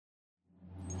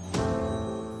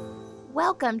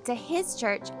Welcome to His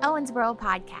Church Owensboro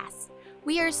Podcast.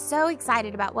 We are so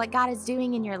excited about what God is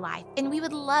doing in your life, and we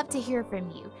would love to hear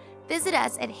from you. Visit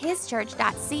us at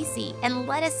hischurch.cc and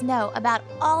let us know about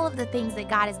all of the things that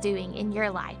God is doing in your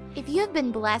life. If you have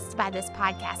been blessed by this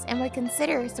podcast and would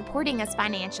consider supporting us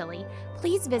financially,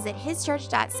 please visit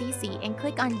hischurch.cc and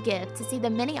click on Give to see the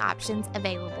many options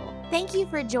available. Thank you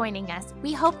for joining us.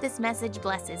 We hope this message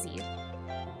blesses you.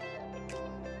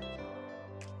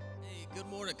 Good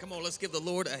morning. Come on, let's give the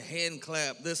Lord a hand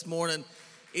clap this morning.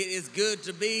 It is good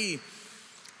to be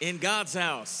in God's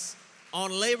house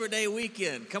on Labor Day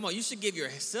weekend. Come on, you should give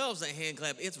yourselves a hand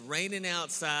clap. It's raining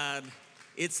outside.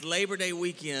 It's Labor Day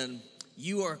weekend.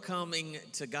 You are coming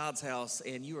to God's house,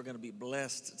 and you are going to be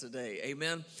blessed today.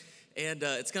 Amen. And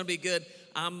it's going to be good.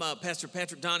 I'm Pastor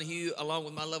Patrick Donahue, along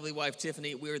with my lovely wife,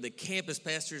 Tiffany. We are the campus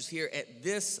pastors here at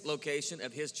this location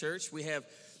of His church. We have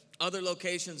other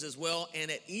locations as well,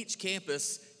 and at each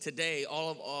campus today,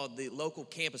 all of the local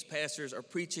campus pastors are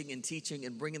preaching and teaching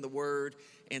and bringing the word,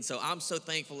 and so I'm so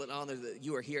thankful and honored that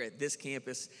you are here at this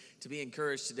campus to be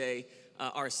encouraged today.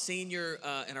 Our senior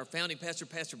and our founding pastor,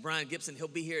 Pastor Brian Gibson, he'll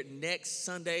be here next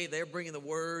Sunday. They're bringing the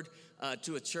word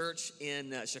to a church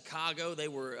in Chicago. They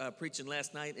were preaching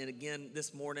last night and again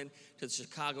this morning to the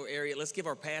Chicago area. Let's give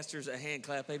our pastors a hand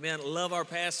clap, amen. Love our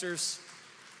pastors.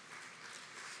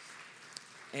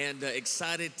 And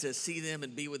excited to see them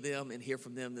and be with them and hear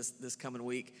from them this coming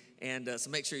week. And so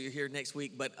make sure you're here next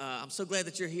week. But I'm so glad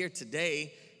that you're here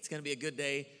today. It's going to be a good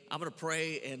day. I'm going to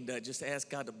pray and just ask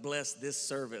God to bless this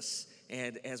service.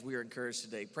 And as we are encouraged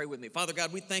today, pray with me. Father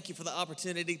God, we thank you for the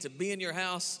opportunity to be in your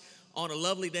house on a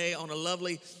lovely day, on a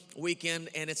lovely weekend.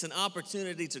 And it's an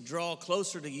opportunity to draw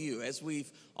closer to you. As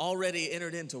we've already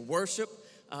entered into worship,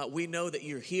 we know that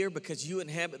you're here because you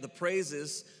inhabit the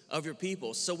praises of your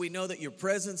people. So we know that your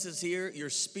presence is here, your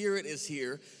spirit is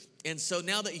here. And so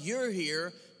now that you're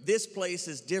here, this place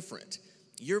is different.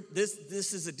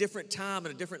 This is a different time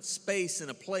and a different space and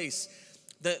a place.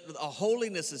 That a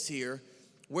holiness is here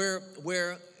where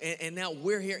now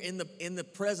we're here in the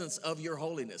presence of your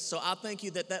holiness. So I thank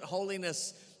you that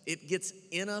holiness, it gets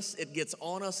in us, it gets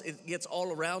on us, it gets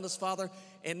all around us, Father.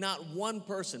 And not one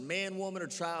person, man, woman, or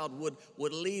child would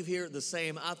leave here the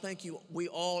same. I thank you we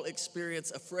all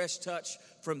experience a fresh touch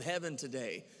from heaven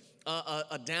today,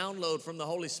 a download from the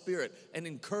Holy Spirit, an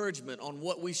encouragement on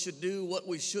what we should do, what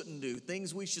we shouldn't do,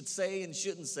 things we should say and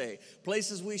shouldn't say,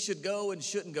 places we should go and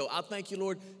shouldn't go. I thank you,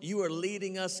 Lord, you are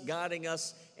leading us, guiding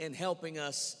us, and helping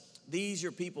us. These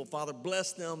your people, Father,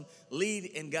 bless them,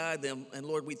 lead and guide them. And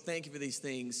Lord, we thank you for these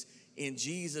things in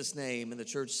Jesus' name. And the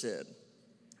church said,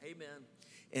 amen.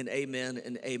 And amen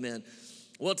and amen.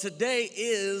 Well, today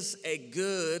is a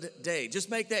good day. Just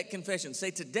make that confession. Say,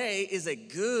 today is a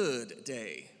good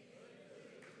day.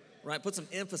 Right? Put some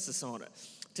emphasis on it.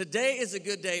 Today is a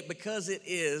good day because it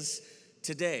is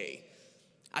today.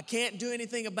 I can't do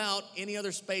anything about any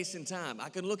other space and time. I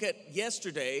can look at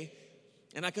yesterday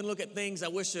and I can look at things I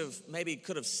wish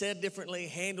could have said differently,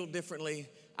 handled differently.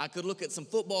 I could look at some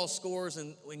football scores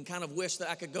and kind of wish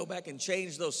that I could go back and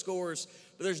change those scores.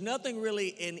 But there's nothing really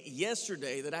in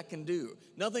yesterday that I can do.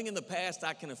 Nothing in the past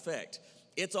I can affect.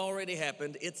 It's already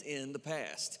happened. It's in the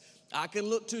past. I can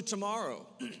look to tomorrow.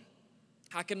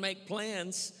 I can make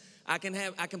plans. I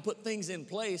can put things in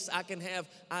place. I can have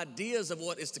ideas of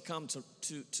what is to come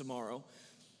to tomorrow.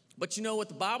 But you know what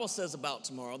the Bible says about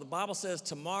tomorrow? The Bible says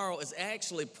tomorrow is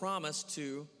actually promised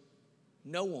to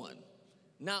no one.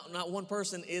 Not one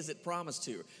person is it promised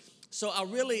to. So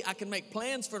I can make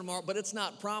plans for tomorrow, but it's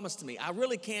not promised to me. I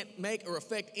really can't make or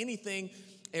affect anything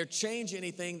or change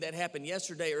anything that happened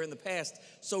yesterday or in the past.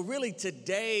 So really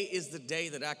today is the day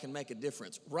that I can make a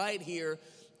difference, right here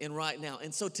and right now.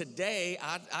 And so today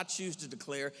I choose to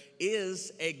declare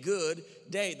is a good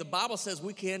day. The Bible says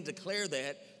we can declare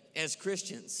that as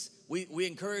Christians. We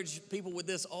encourage people with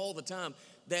this all the time,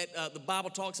 that the Bible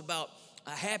talks about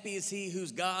happy is he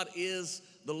whose God is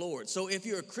the Lord. So if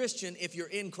you're a Christian, if you're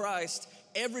in Christ,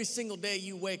 every single day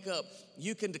you wake up,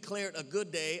 you can declare it a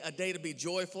good day, a day to be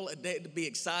joyful, a day to be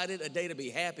excited, a day to be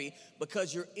happy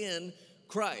because you're in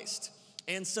Christ.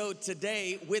 And so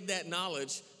today, with that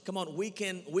knowledge, come on, we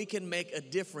can make a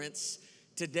difference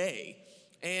today.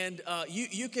 And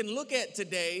you can look at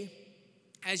today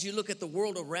as you look at the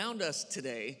world around us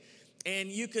today, and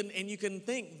you can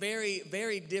think very,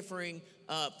 very differing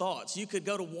thoughts. You could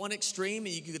go to one extreme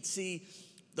and you could see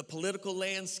the political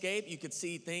landscape. You could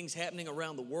see things happening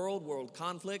around the world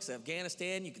conflicts,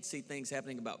 Afghanistan. You could see things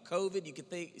happening about COVID. You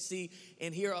could see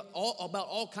and hear about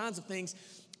all kinds of things.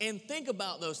 and think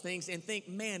about those things and think,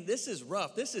 man, this is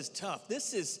rough. This is tough.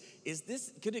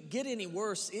 Could it get any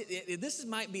worse? This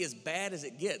might be as bad as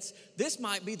it gets. This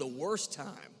might be the worst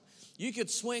time. You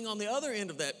could swing on the other end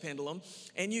of that pendulum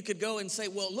and you could go and say,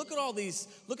 well, look at all these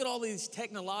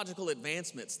technological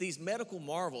advancements, these medical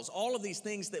marvels, all of these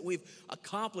things that we've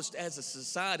accomplished as a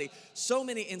society.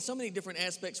 In so many different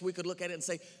aspects, we could look at it and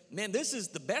say, man, this is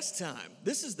the best time.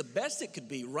 This is the best it could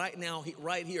be right now,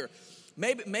 right here.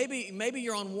 Maybe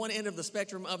you're on one end of the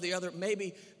spectrum of the other.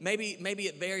 Maybe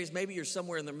it varies. Maybe you're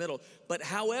somewhere in the middle. But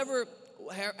however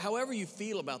you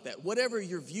feel about that, whatever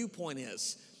your viewpoint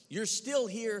is, you're still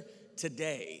here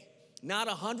today. Not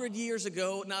 100 years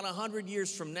ago, not 100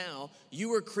 years from now. You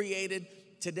were created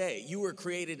today. You were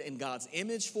created in God's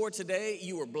image for today.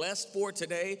 You were blessed for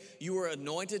today. You were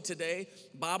anointed today.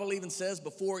 Bible even says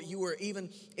before you were even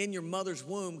in your mother's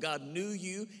womb, God knew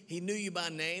you. He knew you by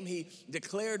name. He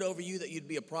declared over you that you'd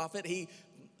be a prophet. He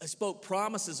spoke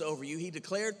promises over you. He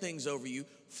declared things over you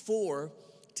for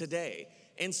today.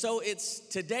 And so it's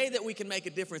today that we can make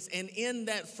a difference. And in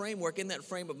that framework, in that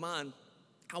frame of mind,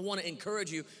 I want to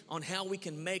encourage you on how we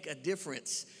can make a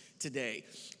difference today.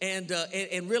 And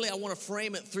really, I want to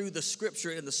frame it through the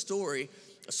scripture and the story,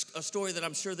 a story that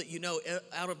I'm sure that you know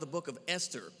out of the book of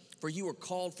Esther. For you were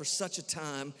called for such a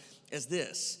time as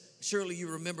this. Surely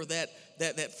you remember that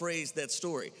phrase, that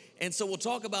story. And so we'll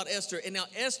talk about Esther. And now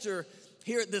Esther,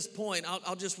 here at this point,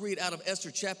 I'll just read out of Esther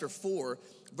chapter 4,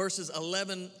 verses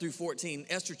 11 through 14.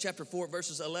 Esther chapter 4,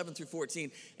 verses 11 through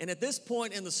 14. And at this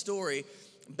point in the story,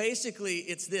 basically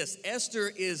it's this. Esther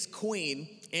is queen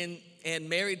and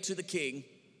married to the king.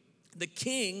 The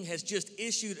king has just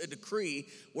issued a decree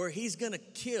where he's going to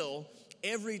kill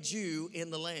every Jew in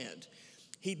the land.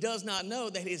 He does not know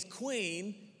that his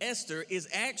queen, Esther, is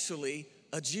actually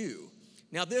a Jew.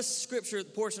 Now this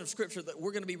portion of scripture that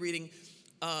we're going to be reading,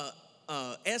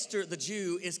 Esther, the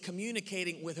Jew, is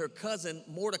communicating with her cousin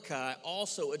Mordecai,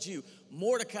 also a Jew.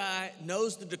 Mordecai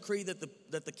knows the decree that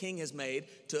the king has made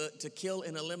to kill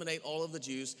and eliminate all of the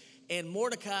Jews. And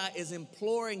Mordecai is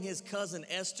imploring his cousin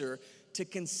Esther to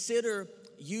consider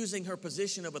using her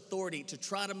position of authority to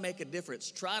try to make a difference,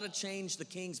 try to change the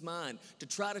king's mind, to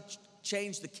try to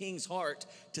change the king's heart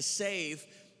to save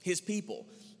his people.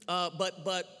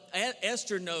 But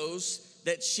Esther knows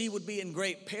that she would be in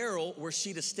great peril were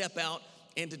she to step out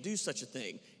and to do such a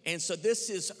thing. And so this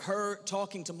is her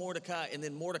talking to Mordecai, and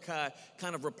then Mordecai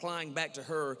kind of replying back to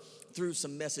her through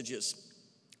some messages.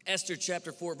 Esther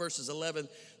chapter 4, verses 11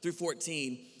 through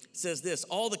 14 says this: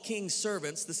 all the king's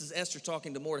servants, this is Esther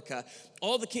talking to Mordecai,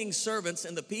 all the king's servants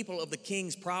and the people of the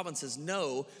king's provinces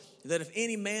know that if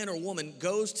any man or woman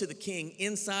goes to the king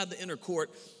inside the inner court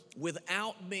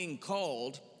without being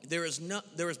called, there is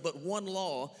but one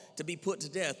law to be put to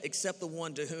death, except the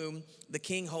one to whom the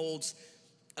king holds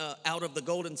out of the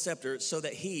golden scepter, so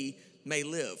that he may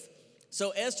live. So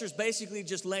Esther's basically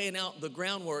just laying out the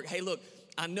groundwork. Hey, look,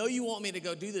 I know you want me to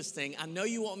go do this thing. I know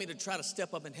you want me to try to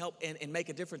step up and help and make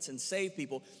a difference and save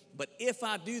people. But if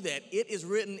I do that, it is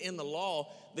written in the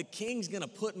law, the king's going to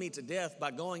put me to death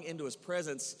by going into his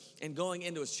presence and going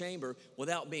into his chamber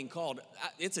without being called.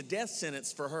 It's a death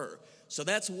sentence for her. So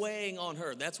that's weighing on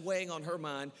her. That's weighing on her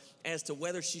mind as to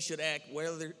whether she should act,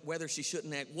 whether she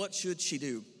shouldn't act. What should she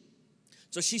do?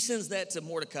 So she sends that to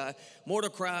Mordecai.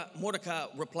 Mordecai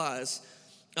replies,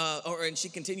 and she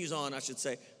continues on, I should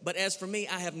say. But as for me,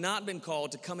 I have not been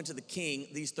called to come into the king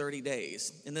these 30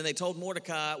 days. And then they told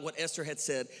Mordecai what Esther had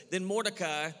said. Then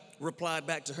Mordecai replied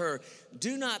back to her,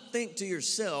 do not think to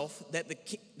yourself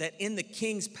that in the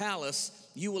king's palace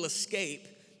you will escape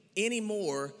any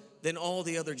more than all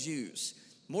the other Jews.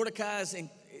 Mordecai is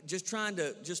just trying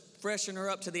to just freshen her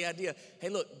up to the idea, hey,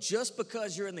 look, just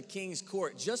because you're in the king's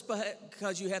court, just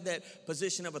because you have that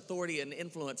position of authority and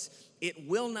influence, it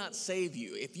will not save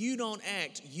you. If you don't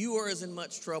act, you are as in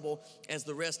much trouble as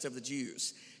the rest of the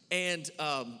Jews. And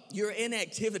your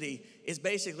inactivity is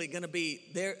basically going to be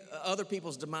other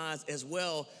people's demise as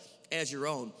well as your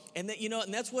own. And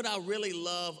and that's what I really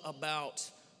love about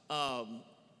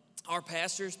our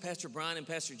pastors, Pastor Brian and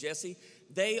Pastor Jesse.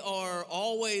 They are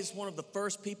always one of the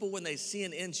first people when they see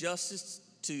an injustice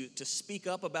to speak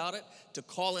up about it, to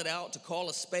call it out, to call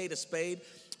a spade,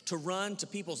 to run to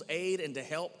people's aid and to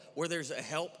help where there's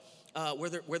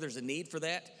where there's a need for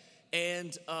that.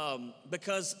 And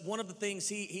because one of the things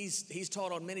he's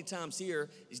taught on many times here,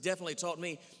 he's definitely taught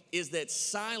me, is that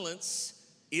silence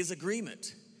is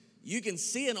agreement. You can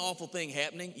see an awful thing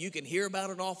happening. You can hear about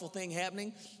an awful thing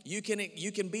happening. You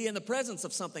can be in the presence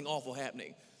of something awful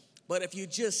happening. But if you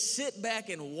just sit back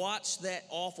and watch that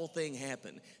awful thing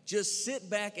happen, just sit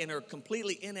back and are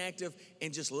completely inactive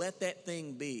and just let that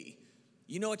thing be,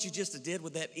 You know what you just did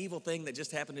with that evil thing that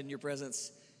just happened in your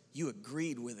presence? You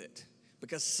agreed with it.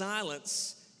 Because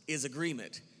silence is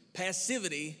agreement.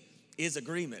 Passivity is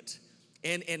agreement.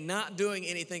 And not doing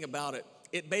anything about it,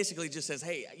 it basically just says,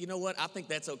 hey, you know what? I think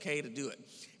that's okay to do it.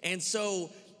 And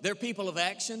so they're people of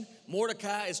action.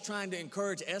 Mordecai is trying to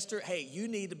encourage Esther, hey, you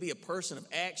need to be a person of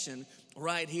action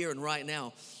right here and right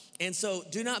now. And so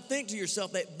do not think to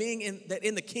yourself that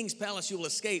in the king's palace you will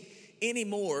escape any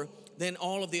more than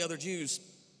all of the other Jews.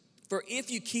 For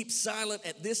if you keep silent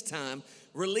at this time,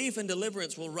 relief and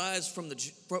deliverance will rise for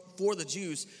the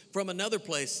Jews from another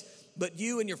place, but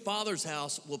you and your father's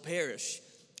house will perish.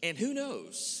 And who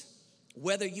knows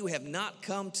whether you have not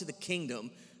come to the kingdom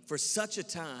for such a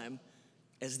time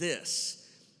as this.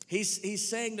 He's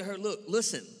saying to her,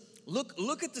 listen,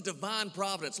 look at the divine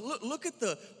providence. Look at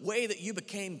the way that you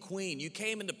became queen. You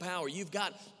came into power. You've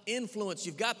got influence.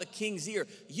 You've got the king's ear.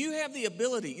 You have the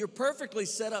ability. You're perfectly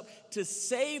set up to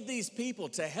save these people,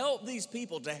 to help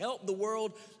the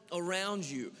world around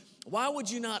you. Why would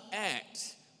you not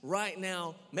act right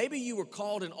now? Maybe you were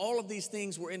called and all of these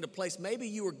things were into place. Maybe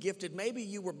you were gifted. Maybe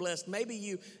you were blessed. Maybe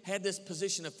you had this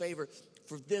position of favor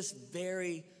for this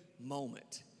very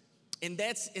moment. And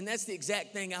that's the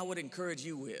exact thing I would encourage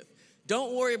you with.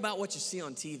 Don't worry about what you see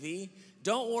on TV.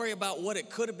 Don't worry about what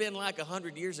it could have been like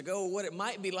 100 years ago or what it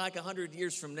might be like 100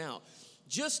 years from now.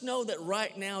 Just know that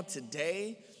right now,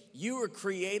 today, you were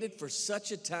created for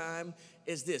such a time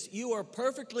as this. You are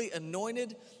perfectly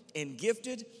anointed and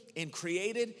gifted and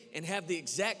created and have the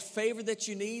exact favor that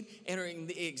you need and are in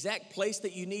the exact place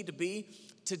that you need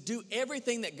to do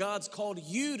everything that God's called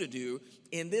you to do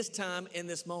in this time, in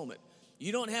this moment.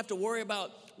 You don't have to worry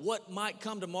about what might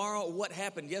come tomorrow or what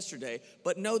happened yesterday,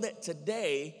 but know that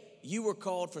today you were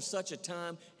called for such a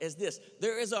time as this.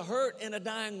 There is a hurt and a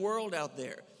dying world out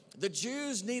there. The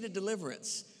Jews needed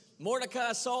deliverance.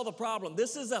 Mordecai saw the problem.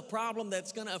 This is a problem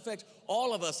that's going to affect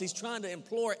all of us. He's trying to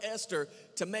implore Esther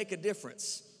to make a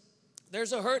difference.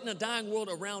 There's a hurt and a dying world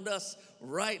around us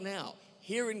right now,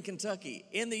 here in Kentucky,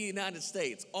 in the United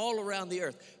States, all around the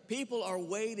earth. People are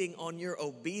waiting on your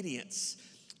obedience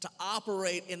to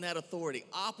operate in that authority,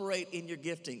 operate in your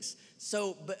giftings,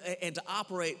 and to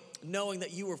operate knowing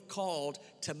that you were called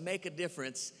to make a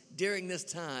difference during this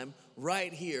time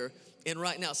right here and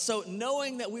right now. So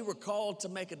knowing that we were called to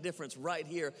make a difference right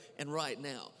here and right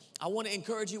now, I want to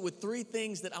encourage you with 3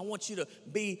 things that I want you to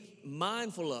be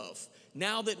mindful of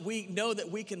now that we know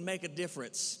that we can make a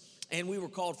difference and we were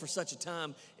called for such a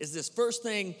time as this. First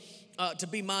thing to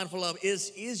be mindful of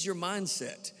is your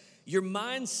mindset. Your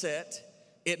mindset,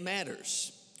 it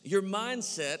matters. Your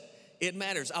mindset, it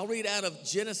matters. I'll read out of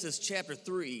Genesis chapter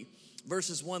 3,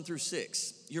 verses 1 through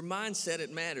 6. Your mindset,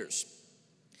 it matters.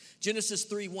 Genesis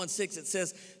 3:1-6, it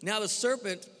says, now the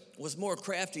serpent was more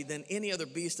crafty than any other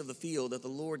beast of the field that the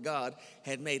Lord God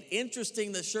had made.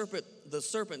 Interesting, the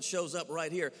serpent shows up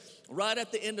right here. Right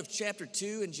at the end of chapter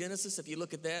 2 in Genesis, if you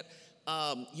look at that,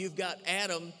 you've got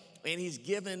Adam, and he's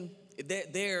given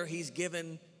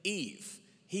Eve.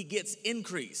 He gets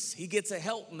increase. He gets a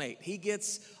helpmate. He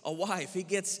gets a wife. He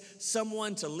gets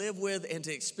someone to live with and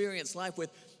to experience life with.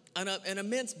 An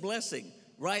immense blessing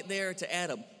right there to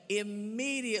Adam.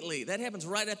 Immediately, that happens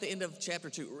right at the end of chapter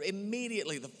 2.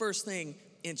 Immediately, the first thing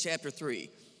in chapter 3,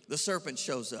 the serpent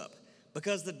shows up.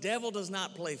 Because the devil does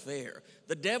not play fair.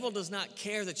 The devil does not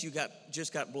care that you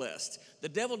just got blessed. The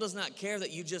devil does not care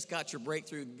that you just got your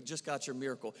breakthrough, just got your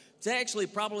miracle. It's actually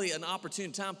probably an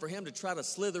opportune time for him to try to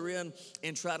slither in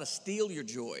and try to steal your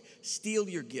joy, steal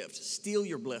your gift, steal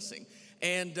your blessing.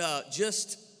 And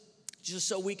just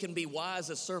so we can be wise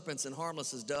as serpents and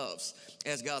harmless as doves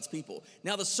as God's people.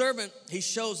 Now the serpent, he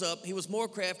shows up. He was more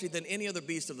crafty than any other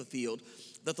beast of the field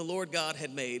that the Lord God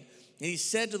had made. And he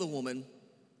said to the woman,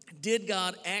 did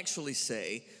God actually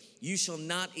say, you shall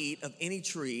not eat of any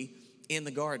tree in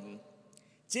the garden?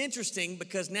 It's interesting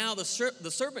because now the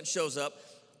serpent shows up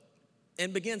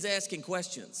and begins asking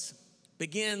questions,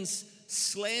 begins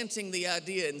slanting the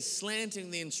idea and slanting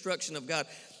the instruction of God.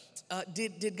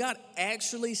 Did God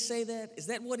actually say that? Is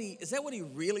that what he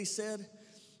really said?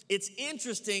 It's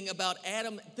interesting about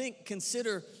Adam.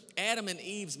 Consider Adam and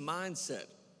Eve's mindset.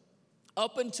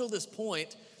 Up until this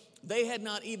point, they had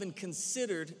not even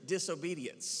considered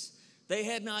disobedience. It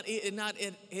had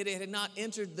not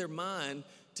entered their mind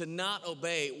to not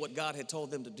obey what God had told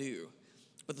them to do.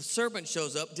 But the serpent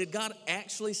shows up. Did God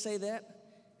actually say that?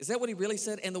 Is that what he really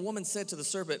said? And the woman said to the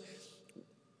serpent,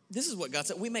 this is what God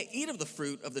said, we may eat of the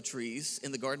fruit of the trees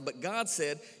in the garden, but God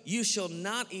said, you shall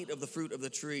not eat of the fruit of the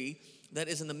tree that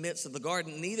is in the midst of the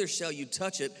garden, neither shall you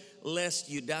touch it, lest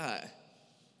you die.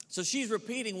 So she's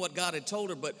repeating what God had told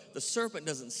her, but the serpent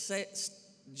doesn't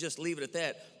just leave it at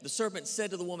that. The serpent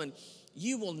said to the woman,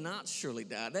 "You will not surely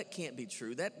die." That can't be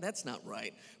true. That's not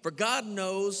right. For God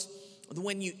knows that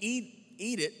when you eat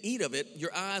of it,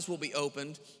 your eyes will be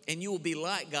opened, and you will be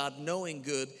like God, knowing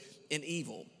good and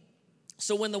evil.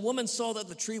 So when the woman saw that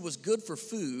the tree was good for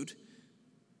food,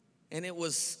 and it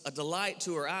was a delight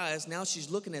to her eyes, now she's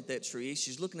looking at that tree.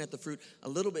 She's looking at the fruit a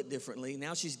little bit differently.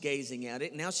 Now she's gazing at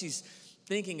it. Now she's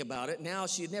thinking about it. Now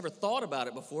she had never thought about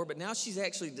it before, but now she's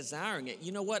actually desiring it.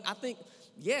 You know what? I think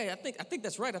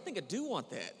that's right. I think I do want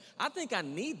that. I think I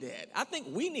need that. I think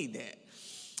we need that.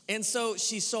 And so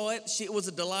she saw it. It was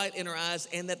a delight in her eyes,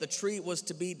 and that the tree was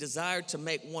to be desired to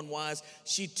make one wise.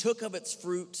 She took of its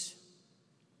fruit,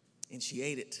 and she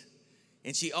ate it.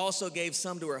 And she also gave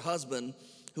some to her husband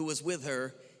who was with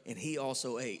her, and he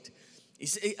also ate. You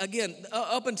see, again,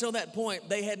 up until that point,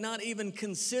 they had not even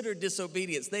considered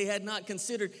disobedience. They had not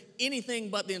considered anything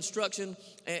but the instruction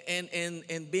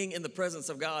and being in the presence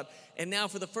of God. And now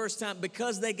for the first time,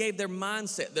 because they gave their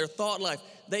mindset, their thought life,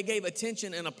 they gave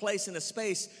attention and a place and a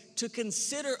space to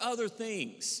consider other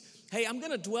things. Hey, I'm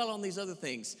going to dwell on these other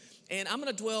things. And I'm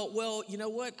going to dwell, well, you know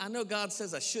what? I know God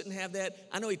says I shouldn't have that.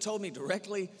 I know he told me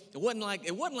directly. It wasn't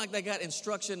like they got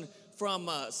instruction from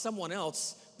someone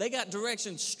else. They got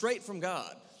direction straight from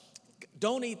God.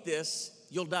 Don't eat this,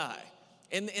 you'll die.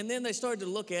 And then they started to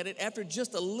look at it after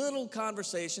just a little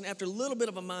conversation, after a little bit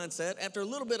of a mindset, after a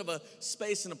little bit of a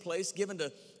space and a place given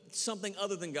to something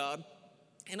other than God.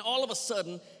 And all of a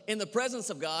sudden, in the presence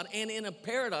of God and in a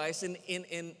paradise in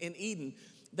Eden,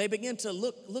 they begin to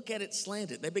look at it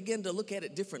slanted. They begin to look at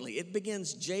it differently. It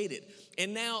begins jaded.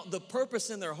 And now the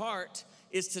purpose in their heart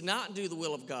is to not do the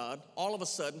will of God all of a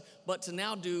sudden, but to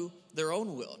now do their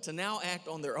own will, to now act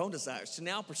on their own desires, to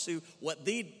now pursue what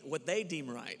they deem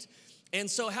right. And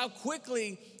so how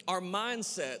quickly our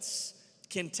mindsets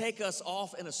can take us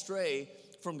off and astray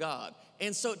from God.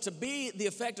 And so to be the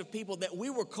effective people that we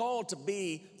were called to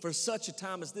be for such a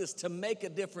time as this, to make a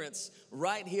difference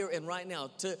right here and right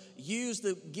now, to use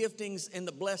the giftings and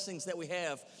the blessings that we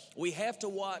have to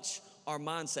watch our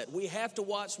mindset. We have to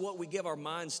watch what we give our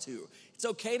minds to. It's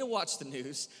okay to watch the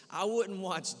news. I wouldn't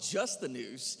watch just the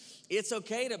news. It's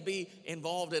okay to be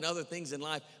involved in other things in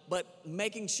life, but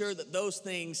making sure that those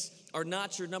things are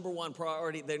not your number one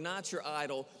priority. They're not your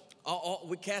idol.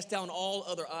 We cast down all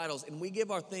other idols, and we give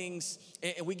our things,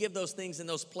 and we give those things in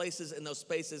those places, in those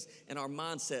spaces, and our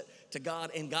mindset to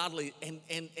God and godly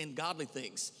and godly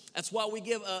things. That's why we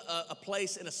give a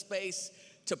place and a space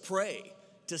to pray,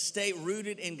 to stay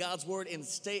rooted in God's word and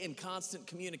stay in constant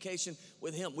communication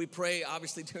with him. We pray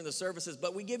obviously during the services,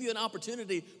 but we give you an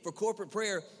opportunity for corporate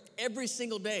prayer every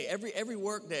single day, every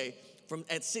work day from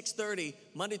at 6:30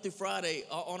 Monday through Friday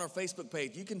on our Facebook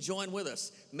page. You can join with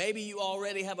us. Maybe you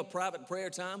already have a private prayer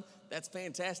time. That's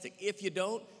fantastic. If you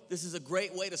don't, this is a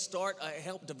great way to start,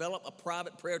 help develop a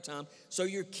private prayer time so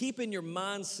you're keeping your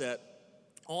mindset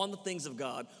on the things of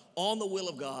God, on the will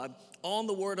of God, on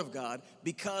the word of God,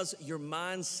 because your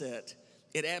mindset,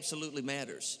 it absolutely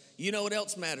matters. You know what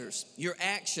else matters? Your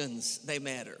actions, they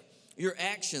matter. Your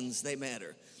actions, they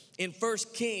matter. In 1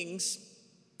 Kings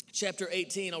chapter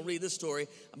 18, I'll read this story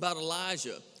about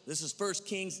Elijah. This is 1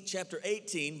 Kings chapter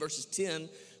 18, verses 10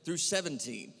 through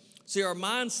 17. See, our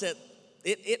mindset,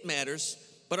 it matters,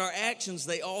 but our actions,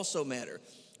 they also matter.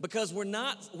 Because we're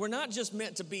not just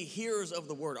meant to be hearers of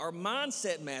the word. Our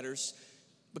mindset matters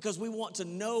because we want to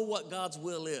know what God's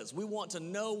will is. We want to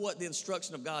know what the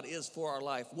instruction of God is for our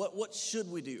life. What should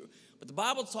we do? But the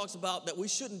Bible talks about that we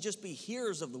shouldn't just be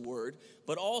hearers of the word,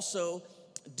 but also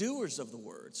doers of the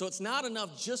word. So it's not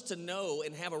enough just to know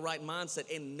and have a right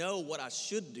mindset and know what I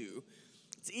should do.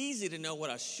 It's easy to know what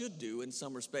I should do in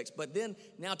some respects, but then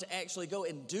now to actually go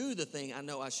and do the thing I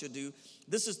know I should do,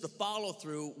 this is the follow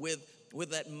through with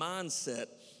that mindset.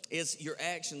 Is your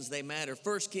actions, they matter.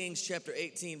 1 Kings chapter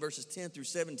 18, verses 10 through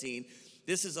 17.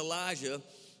 This is Elijah.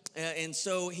 And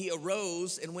so he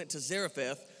arose and went to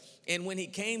Zarephath. And when he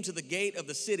came to the gate of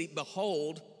the city,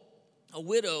 behold, a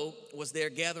widow was there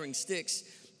gathering sticks.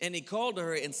 And he called to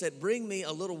her and said, "Bring me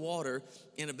a little water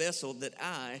in a vessel that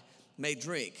I may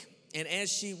drink." And as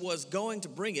she was going to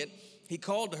bring it, he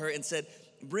called to her and said,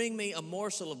 "Bring me a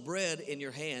morsel of bread in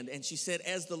your hand." And she said,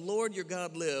 "As the Lord your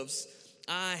God lives,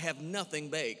 I have nothing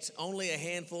baked, only a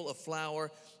handful of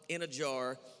flour in a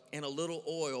jar and a little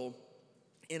oil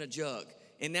in a jug.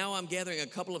 And now I'm gathering a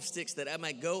couple of sticks that I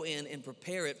might go in and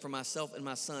prepare it for myself and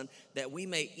my son, that we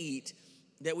may eat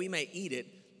it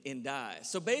and die."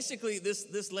 So basically,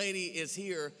 this lady is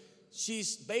here.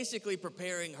 She's basically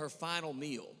preparing her final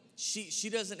meal. She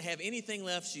doesn't have anything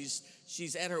left.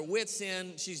 She's at her wit's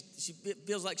end. She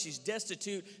feels like she's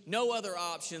destitute, no other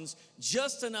options,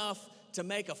 just enough to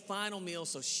make a final meal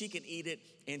so she can eat it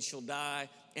and she'll die,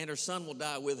 and her son will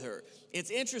die with her. It's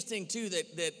interesting, too,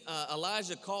 that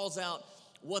Elijah calls out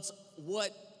what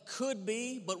could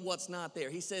be, but what's not there.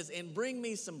 He says, and bring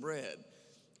me some bread.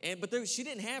 But she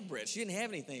didn't have bread. She didn't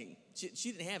have anything.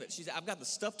 She didn't have it. She said, I've got the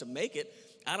stuff to make it.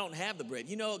 I don't have the bread.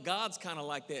 You know, God's kind of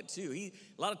like that, too. A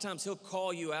lot of times he'll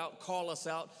call you out, call us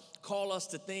out, call us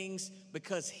to things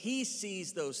because he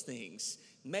sees those things.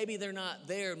 Maybe they're not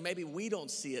there. Maybe we don't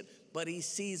see it, but he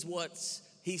sees what's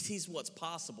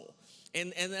possible.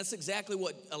 And that's exactly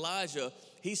what Elijah,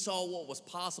 he saw what was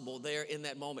possible there in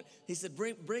that moment. He said,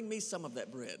 bring me some of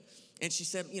that bread. And she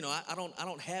said, you know, I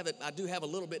don't have it. I do have a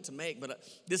little bit to make, but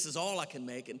this is all I can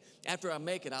make. And after I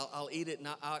make it, I'll eat it. And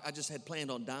I just had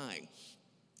planned on dying.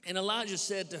 And Elijah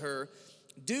said to her,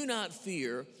 do not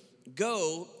fear.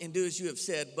 Go and do as you have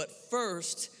said, but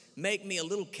first make me a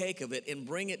little cake of it and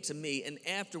bring it to me. And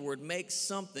afterward, make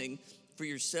something for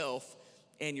yourself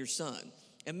and your son.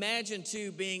 Imagine,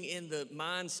 too, being in the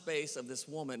mind space of this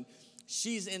woman.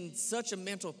 She's in such a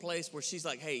mental place where she's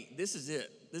like, hey, this is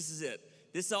it. This is it.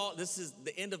 This is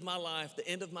the end of my life, the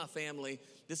end of my family.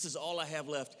 This is all I have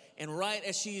left. And right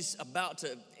as she's about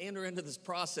to enter into this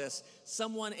process,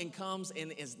 someone comes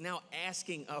and is now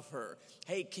asking of her,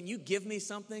 hey, can you give me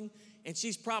something? And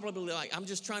she's probably like, I'm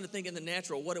just trying to think in the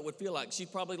natural what it would feel like. She's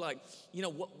probably like,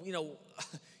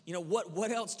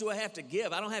 what else do I have to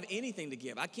give? I don't have anything to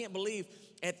give. I can't believe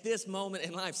at this moment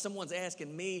in life someone's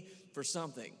asking me for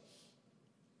something.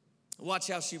 Watch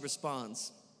how she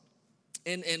responds.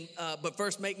 But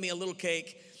first make me a little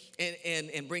cake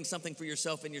and bring something for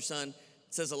yourself and your son,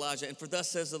 says Elijah. And for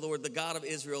thus says the Lord, the God of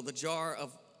Israel, the jar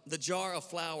of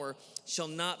flour shall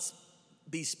not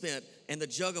be spent, and the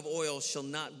jug of oil shall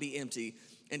not be empty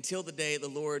until the day the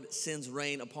Lord sends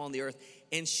rain upon the earth.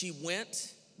 And she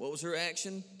went. What was her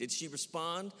action? Did she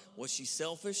respond? Was she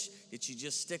selfish? Did she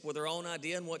just stick with her own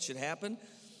idea and what should happen?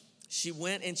 She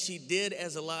went and she did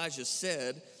as Elijah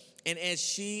said, and as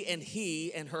she and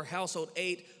he and her household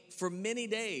ate for many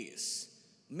days.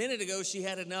 A minute ago, she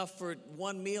had enough for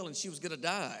one meal and she was going to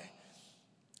die.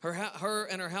 Her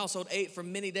and her household ate for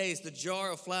many days. The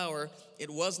jar of flour, it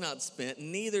was not spent,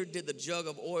 neither did the jug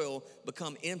of oil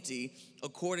become empty,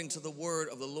 according to the word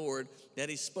of the Lord that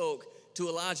he spoke to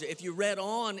Elijah. If you read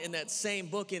on in that same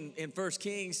book in 1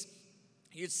 Kings,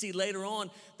 you'd see later on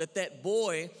that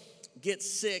boy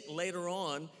gets sick later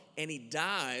on and he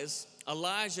dies.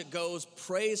 Elijah goes,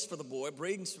 prays for the boy,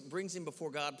 brings him before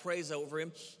God, prays over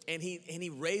him, and he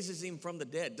raises him from the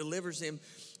dead, delivers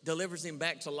him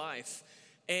back to life.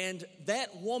 And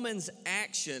that woman's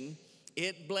action,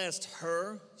 it blessed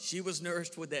her. She was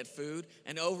nourished with that food,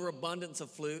 an overabundance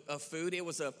of food. It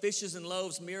was a fishes and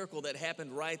loaves miracle that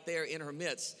happened right there in her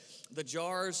midst. The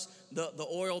jars, the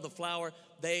oil, the flour,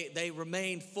 they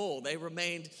remained full. They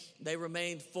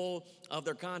remained full of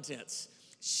their contents.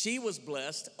 She was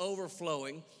blessed,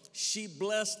 overflowing. She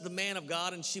blessed the man of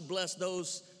God, and she blessed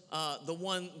those, the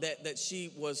one that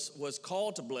she was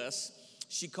called to bless.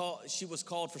 She was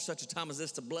called for such a time as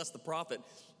this to bless the prophet,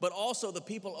 but also the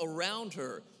people around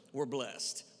her were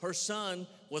blessed. Her son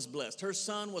was blessed. Her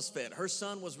son was fed. Her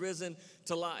son was risen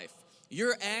to life.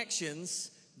 Your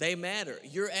actions, they matter.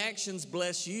 Your actions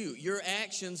bless you. Your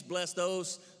actions bless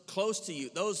those close to you.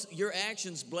 Your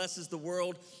actions blesses the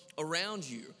world around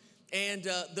you. And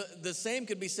the same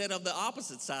could be said of the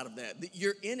opposite side of that.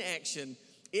 Your inaction,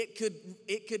 it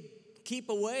could keep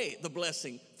away the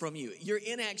blessing from you. Your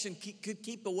inaction could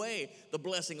keep away the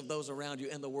blessing of those around you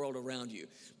and the world around you.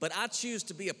 But I choose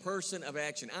to be a person of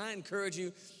action. I encourage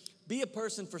you, be a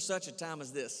person for such a time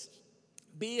as this.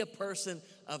 Be a person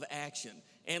of action.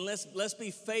 And let's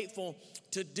be faithful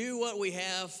to do what we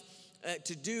have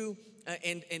to do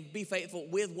and be faithful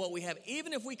with what we have,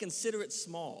 even if we consider it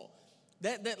small.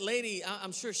 That lady,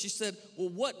 I'm sure she said, well,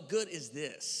 what good is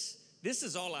this? This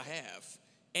is all I have.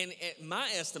 And at my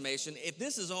estimation, if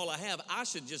this is all I have, I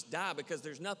should just die because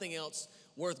there's nothing else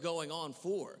worth going on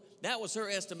for. That was her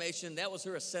estimation. That was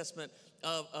her assessment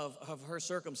of her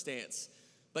circumstance.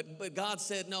 But God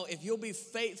said, no, if you'll be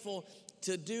faithful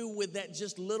to do with that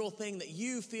just little thing that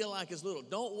you feel like is little.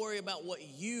 Don't worry about what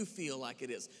you feel like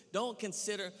it is. Don't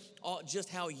consider just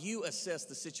how you assess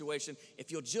the situation.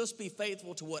 If you'll just be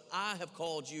faithful to what I have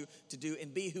called you to do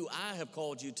and be who I have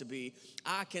called you to be,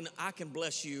 I can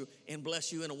bless you and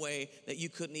bless you in a way that you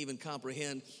couldn't even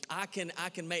comprehend. I can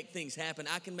make things happen.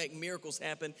 I can make miracles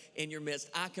happen in your midst.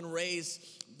 I can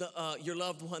raise your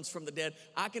loved ones from the dead.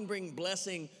 I can bring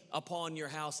blessing upon your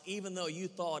house, even though you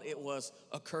thought it was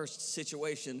a cursed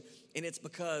situation, and it's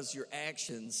because your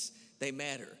actions, they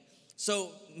matter.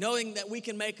 So knowing that we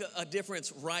can make a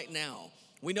difference right now,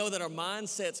 We know that our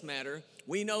mindsets matter.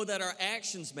 We know that our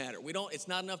actions matter. It's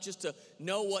not enough just to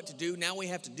know what to do. Now we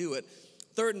have to do it.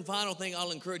 Third and final thing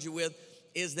I'll encourage you with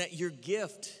is that your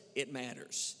gift, it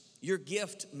matters. Your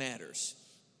gift matters.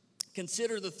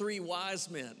 Consider the three wise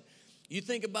men. You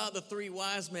think about the three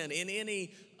wise men in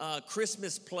any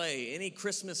Christmas play, any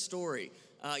Christmas story.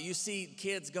 You see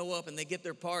kids go up and they get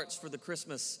their parts for the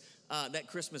that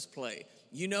Christmas play.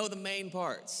 You know the main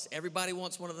parts. Everybody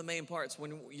wants one of the main parts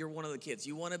when you're one of the kids.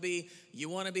 You want to be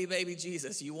baby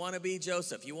Jesus. You want to be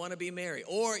Joseph. You want to be Mary.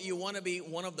 Or you want to be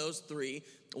one of those three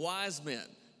wise men,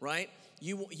 right?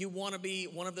 You want to be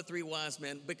one of the three wise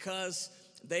men because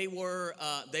they were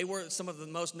some of the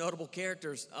most notable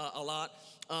characters a lot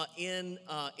in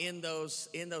those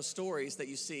stories that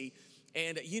you see.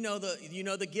 And you know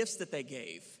the gifts that they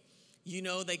gave. You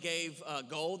know they gave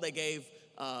gold. They gave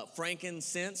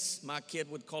frankincense. My kid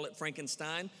would call it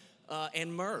Frankenstein,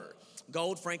 and myrrh.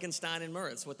 Gold, Frankenstein, and myrrh.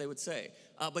 That's what they would say.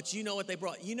 But you know what they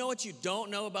brought. You know what you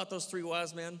don't know about those three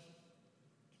wise men?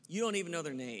 You don't even know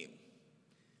their name.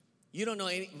 You don't know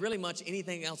really much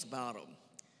anything else about them.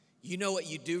 You know what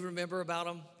you do remember about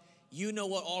them? You know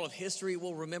what all of history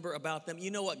will remember about them? You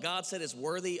know what God said is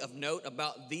worthy of note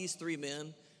about these three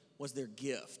men was their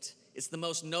gift. It's the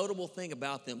most notable thing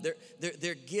about them.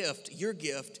 Their gift, your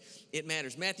gift, it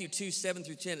matters. Matthew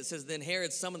 2:7-10, it says, Then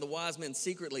Herod summoned the wise men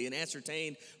secretly and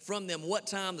ascertained from them what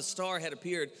time the star had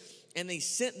appeared. And they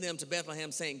sent them to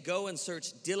Bethlehem, saying, Go and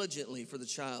search diligently for the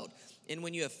child. And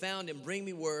when you have found him, bring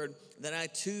me word that I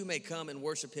too may come and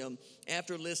worship him.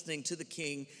 After listening to the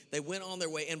king, they went on their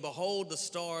way. And behold, the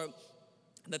star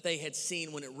that they had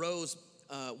seen when it rose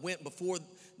went before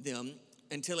them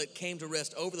until it came to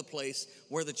rest over the place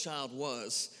where the child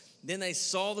was. Then they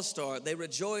saw the star. They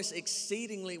rejoiced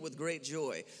exceedingly with great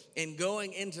joy. And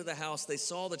going into the house, they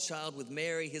saw the child with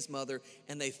Mary, his mother,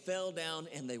 and they fell down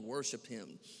and they worshiped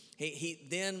him. He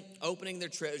then, opening their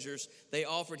treasures, they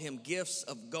offered him gifts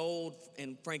of gold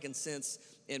and frankincense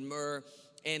and myrrh.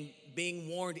 And being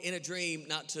warned in a dream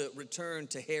not to return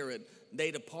to Herod, they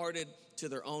departed to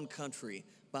their own country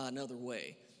by another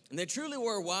way. And they truly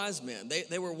were wise men.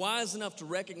 They were wise enough to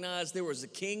recognize there was a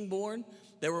king born.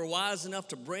 They were wise enough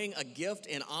to bring a gift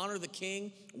and honor the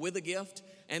king with a gift.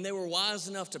 And they were wise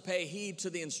enough to pay heed to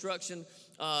the instruction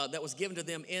that was given to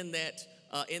them in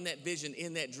that vision,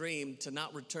 in that dream, to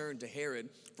not return to Herod,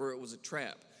 for it was a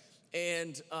trap.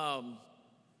 And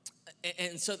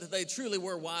so that they truly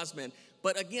were wise men.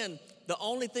 But again, the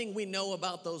only thing we know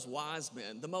about those wise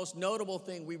men, the most notable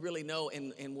thing we really know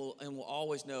and will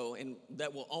always know, and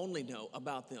that we'll only know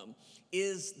about them,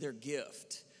 is their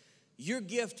gift. Your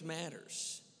gift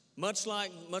matters. Much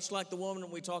like the woman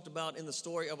we talked about in the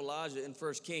story of Elijah in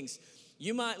 1 Kings.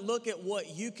 You might look at what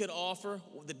you could offer,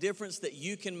 the difference that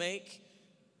you can make.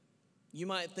 You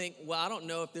might think, well, I don't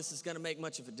know if this is going to make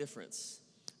much of a difference.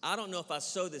 I don't know if I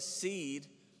sow this seed,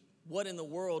 what in the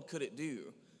world could it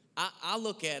do? I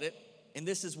look at it, and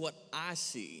this is what I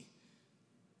see.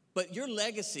 But your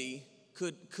legacy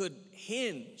could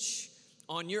hinge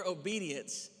on your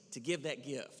obedience to give that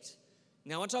gift.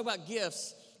 Now, when I talk about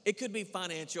gifts, it could be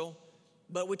financial,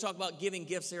 but we talk about giving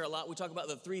gifts here a lot. We talk about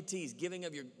the 3 T's, giving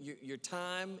of your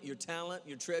time, your talent,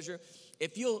 your treasure.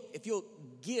 If you'll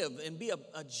give and be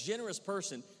a generous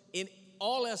person in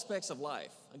all aspects of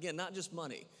life, again, not just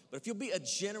money, but if you'll be a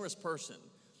generous person,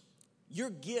 your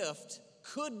gift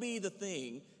could be the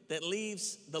thing that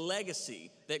leaves the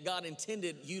legacy that God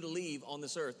intended you to leave on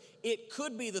this earth. It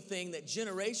could be the thing that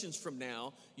generations from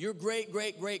now, your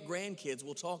great-great-great-grandkids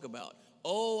will talk about.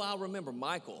 Oh, I'll remember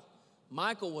Michael.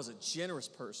 Michael was a generous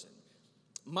person.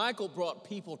 Michael brought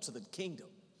people to the kingdom.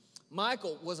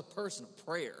 Michael was a person of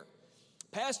prayer.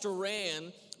 Pastor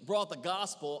Rand brought the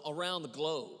gospel around the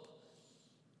globe.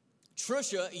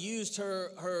 Trisha used her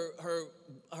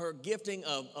gifting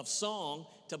of song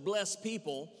to bless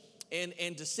people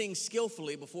and to sing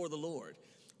skillfully before the Lord.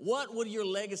 What would your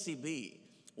legacy be?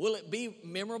 Will it be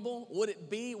memorable? Would it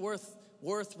be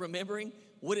worth remembering?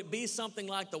 Would it be something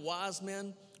like the wise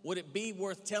men? Would it be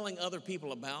worth telling other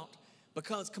people about?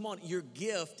 Because, come on, your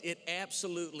gift, it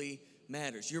absolutely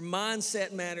matters. Your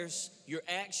mindset matters. Your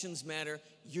actions matter.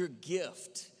 Your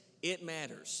gift, it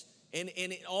matters. And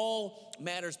it all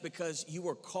matters because you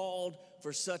were called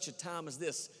for such a time as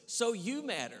this. So you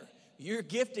matter. Your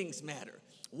giftings matter.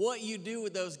 What you do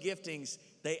with those giftings,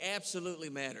 they absolutely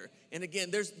matter. And again,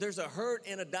 there's a hurt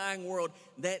and a dying world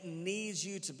that needs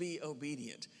you to be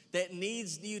obedient, that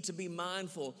needs you to be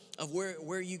mindful of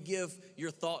where you give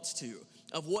your thoughts to,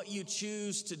 of what you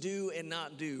choose to do and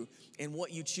not do, and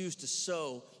what you choose to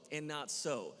sow and not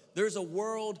so. There's a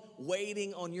world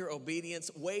waiting on your obedience,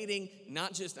 waiting,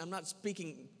 I'm not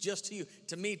speaking just to you,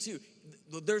 to me too.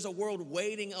 There's a world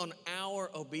waiting on our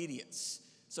obedience.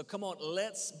 So come on,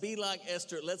 let's be like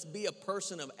Esther. Let's be a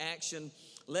person of action.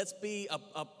 Let's be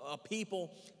a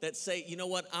people that say, you know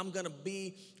what, I'm going to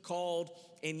be called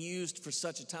and used for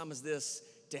such a time as this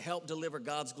to help deliver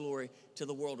God's glory to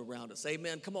the world around us.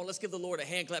 Amen. Come on, let's give the Lord a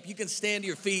hand clap. You can stand to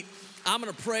your feet. I'm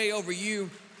going to pray over you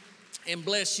and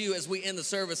bless you as we end the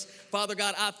service. Father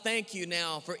God, I thank you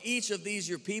now for each of these,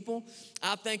 your people.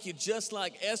 I thank you just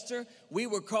like Esther, we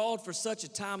were called for such a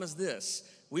time as this.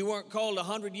 We weren't called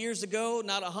 100 years ago,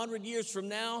 not 100 years from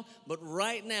now, but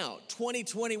right now,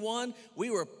 2021, we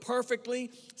were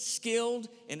perfectly skilled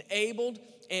and abled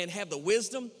and have the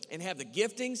wisdom and have the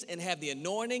giftings and have the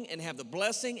anointing and have the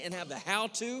blessing and have the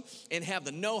how-to and have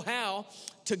the know-how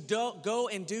to go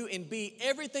and do and be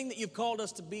everything that you've called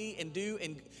us to be and do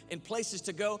and places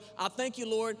to go. I thank you,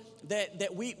 Lord,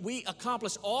 that we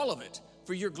accomplish all of it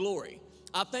for your glory.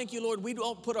 I thank you, Lord, we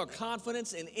don't put our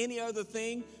confidence in any other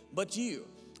thing but you.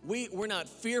 We're not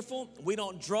fearful. We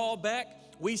don't draw back.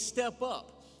 We step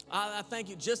up. I thank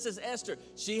you, just as Esther,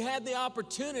 she had the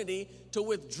opportunity to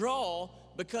withdraw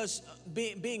because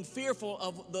being fearful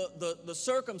of the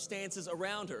circumstances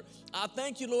around her. I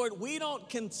thank you, Lord, we don't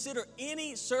consider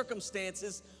any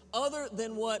circumstances other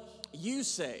than what you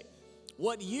say.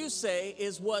 What you say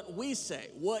is what we say.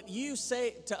 What you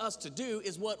say to us to do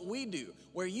is what we do.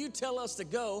 Where you tell us to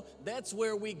go, that's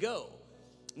where we go.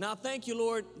 Now, thank you,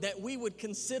 Lord, that we would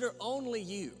consider only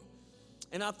you.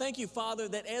 And I thank you, Father,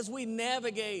 that as we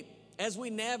navigate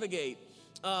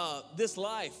this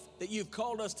life that you've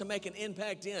called us to make an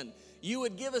impact in, you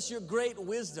would give us your great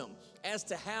wisdom as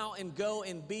to how and go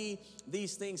and be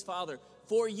these things, Father,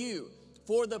 for you,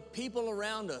 for the people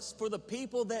around us, for the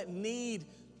people that need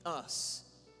us,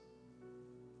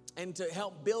 and to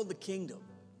help build the kingdom,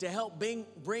 to help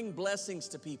bring blessings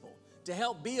to people, to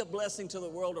help be a blessing to the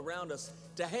world around us,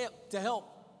 to help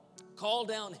call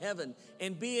down heaven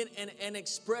and be an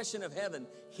expression of heaven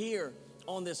here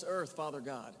on this earth, Father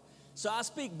God. So I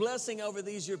speak blessing over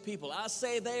these your people. I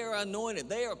say they are anointed,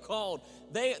 they are called,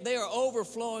 they are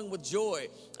overflowing with joy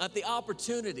at the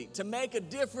opportunity to make a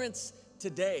difference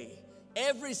today.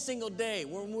 Every single day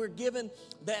when we're given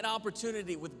that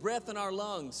opportunity with breath in our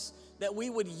lungs, that we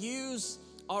would use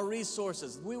our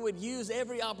resources. We would use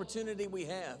every opportunity we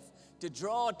have to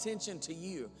draw attention to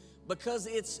you, because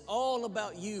it's all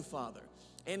about you, Father.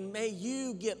 And may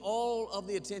you get all of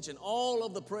the attention, all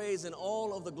of the praise, and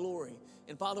all of the glory.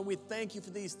 And Father, we thank you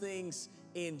for these things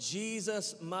in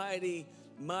Jesus' mighty,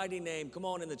 mighty name. Come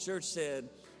on, and the church said,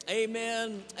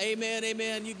 amen, amen,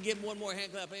 amen. You can give one more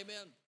hand clap, amen.